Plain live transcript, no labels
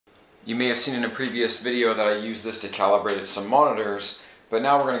You may have seen in a previous video that I used this to calibrate some monitors, but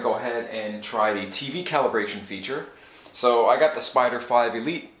now we're going to go ahead and try the TV calibration feature. So I got the Spyder 5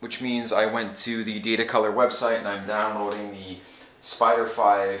 Elite, which means I went to the datacolor website and I'm downloading the Spyder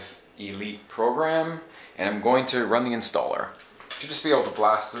 5 Elite program, and I'm going to run the installer. Should just be able to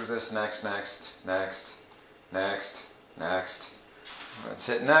blast through this. Next. Let's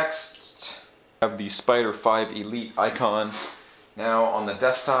hit next. I have the Spyder 5 Elite icon now on the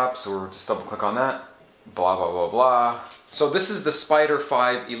desktop, so we'll just double click on that. Blah blah blah blah. So this is the Spyder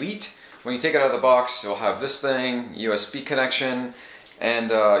 5 Elite. When you take it out of the box, you'll have this thing, USB connection,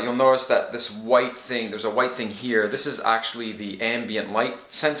 and you'll notice that this white thing, there's a white thing here. This is actually the ambient light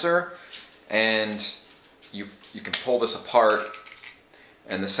sensor, and you can pull this apart,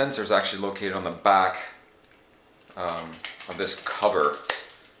 and the sensor is actually located on the back of this cover.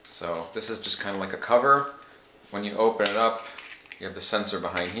 So this is just kind of like a cover. When you open it up, you have the sensor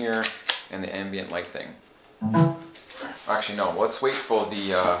behind here and the ambient light thing. Actually no, let's wait for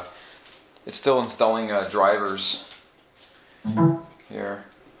the, it's still installing drivers here,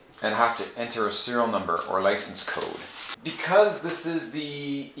 and I have to enter a serial number or license code. Because this is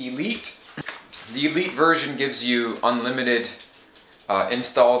the Elite version gives you unlimited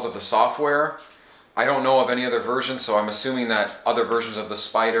installs of the software. I don't know of any other versions, so I'm assuming that other versions of the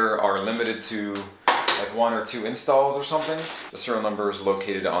Spyder are limited to like 1 or 2 installs or something. The serial number is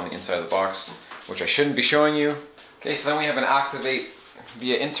located on the inside of the box, which I shouldn't be showing you. Okay, so then we have an activate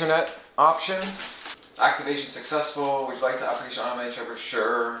via internet option. Activation successful. Would you like to application automate checker?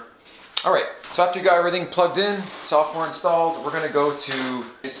 Sure. Alright, so after you got everything plugged in, software installed, we're going to go to,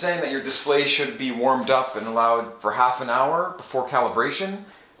 it's saying that your display should be warmed up and allowed for half an hour before calibration.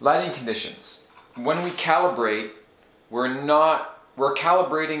 Lighting conditions. When we calibrate, we're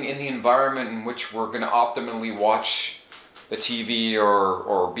calibrating in the environment in which we're going to optimally watch the TV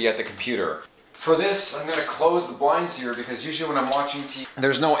or be at the computer. For this, I'm going to close the blinds here because usually when I'm watching TV,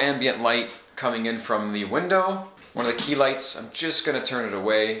 there's no ambient light coming in from the window. One of the key lights, I'm just going to turn it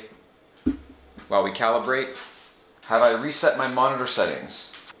away while we calibrate. Have I reset my monitor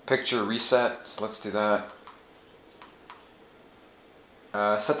settings? Picture reset, so let's do that.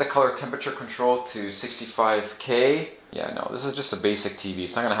 Set the color temperature control to 65K. Yeah, no, this is just a basic TV.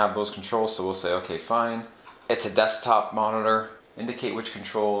 It's not going to have those controls, so we'll say, okay, fine. It's a desktop monitor. Indicate which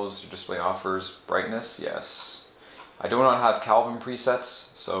controls your display offers. Brightness, yes. I do not have Kelvin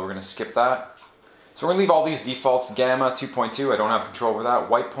presets, so we're going to skip that. So we're going to leave all these defaults. Gamma 2.2, I don't have control over that.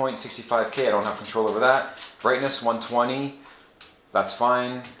 White point 65K, I don't have control over that. Brightness 120, that's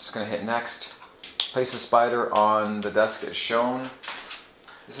fine. Just going to hit next. Place the Spyder on the desk as shown.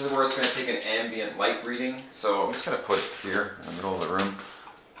 This is where it's going to take an ambient light reading, so I'm just going to put it here in the middle of the room.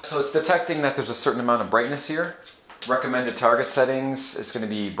 So it's detecting that there's a certain amount of brightness here. Recommended target settings, it's going to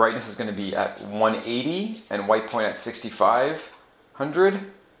be, brightness is going to be at 180 and white point at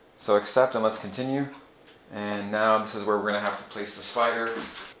 6500. So accept and let's continue. And now this is where we're going to have to place the Spyder.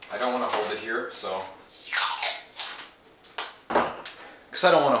 I don't want to hold it here, so because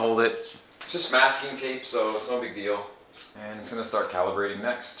I don't want to hold it. It's just masking tape, so it's no big deal. And it's going to start calibrating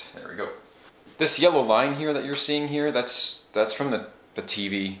next. There we go. This yellow line here that you're seeing here, that's from the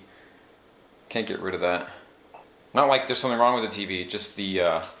TV. Can't get rid of that. Not like there's something wrong with the TV, just the,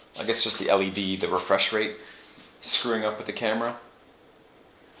 I guess just the LED, the refresh rate, screwing up with the camera.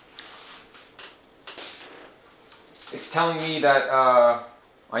 It's telling me that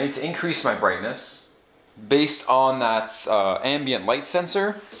I need to increase my brightness based on that ambient light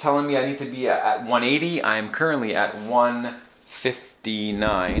sensor. It's telling me I need to be at 180. I'm currently at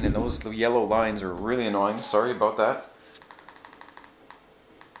 159, and those yellow lines are really annoying. Sorry about that.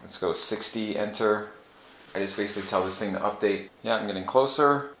 Let's go 60, enter. I just basically tell this thing to update. Yeah, I'm getting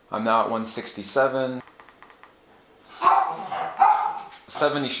closer. I'm now at 167.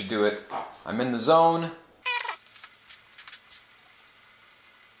 70 should do it. I'm in the zone.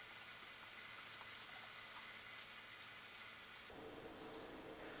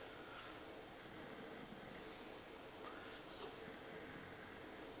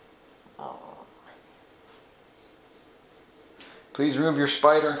 Please remove your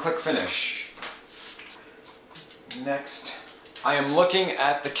Spyder and click finish. Next, I am looking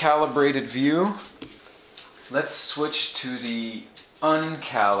at the calibrated view. Let's switch to the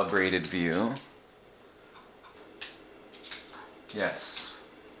uncalibrated view. Yes.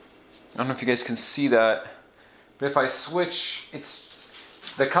 I don't know if you guys can see that, but if I switch,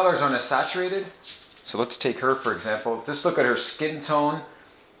 the colors aren't as saturated. So let's take her for example. Just look at her skin tone.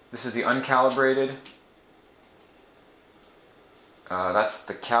 This is the uncalibrated. That's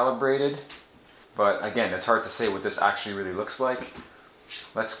the calibrated. But again, it's hard to say what this actually really looks like.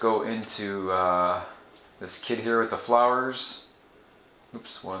 Let's go into this kid here with the flowers.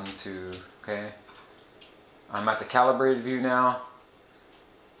 Oops, 1, 2, okay. I'm at the calibrated view now.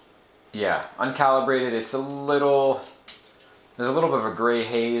 Yeah, uncalibrated, it's a little, there's a little bit of a gray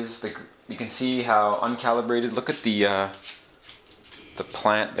haze. You can see how uncalibrated, look at the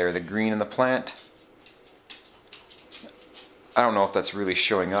plant there, the green in the plant. I don't know if that's really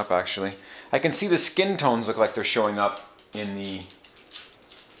showing up actually. I can see the skin tones look like they're showing up in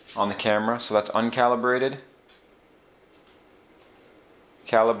on the camera, so that's uncalibrated.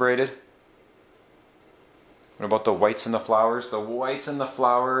 Calibrated. What about the whites in the flowers? The whites in the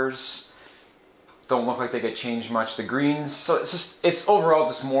flowers don't look like they get changed much. The greens, so it's overall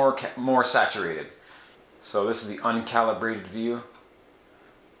just more saturated. So this is the uncalibrated view.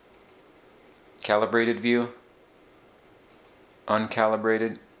 Calibrated view.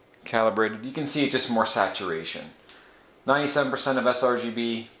 Uncalibrated. Calibrated. You can see it just more saturation. 97% of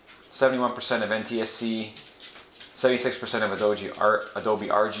sRGB, 71% of NTSC, 76% of Adobe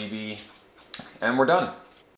RGB, and we're done.